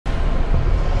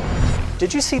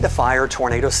Did you see the fire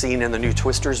tornado scene in the new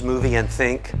Twisters movie and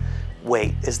think,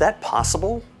 wait, is that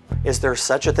possible? Is there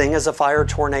such a thing as a fire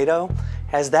tornado?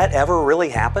 Has that ever really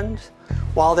happened?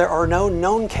 While there are no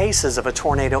known cases of a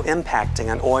tornado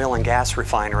impacting an oil and gas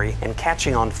refinery and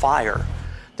catching on fire,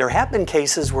 there have been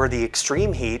cases where the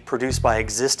extreme heat produced by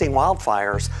existing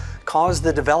wildfires caused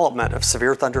the development of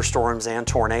severe thunderstorms and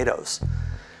tornadoes.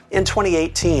 In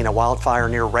 2018, a wildfire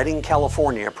near Redding,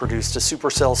 California produced a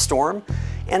supercell storm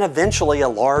and eventually a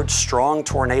large, strong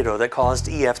tornado that caused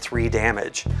EF3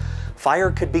 damage.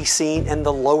 Fire could be seen in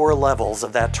the lower levels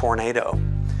of that tornado.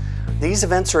 These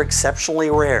events are exceptionally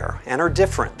rare and are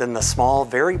different than the small,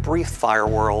 very brief fire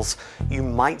whirls you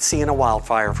might see in a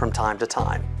wildfire from time to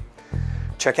time.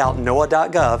 Check out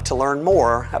NOAA.gov to learn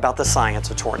more about the science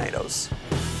of tornadoes.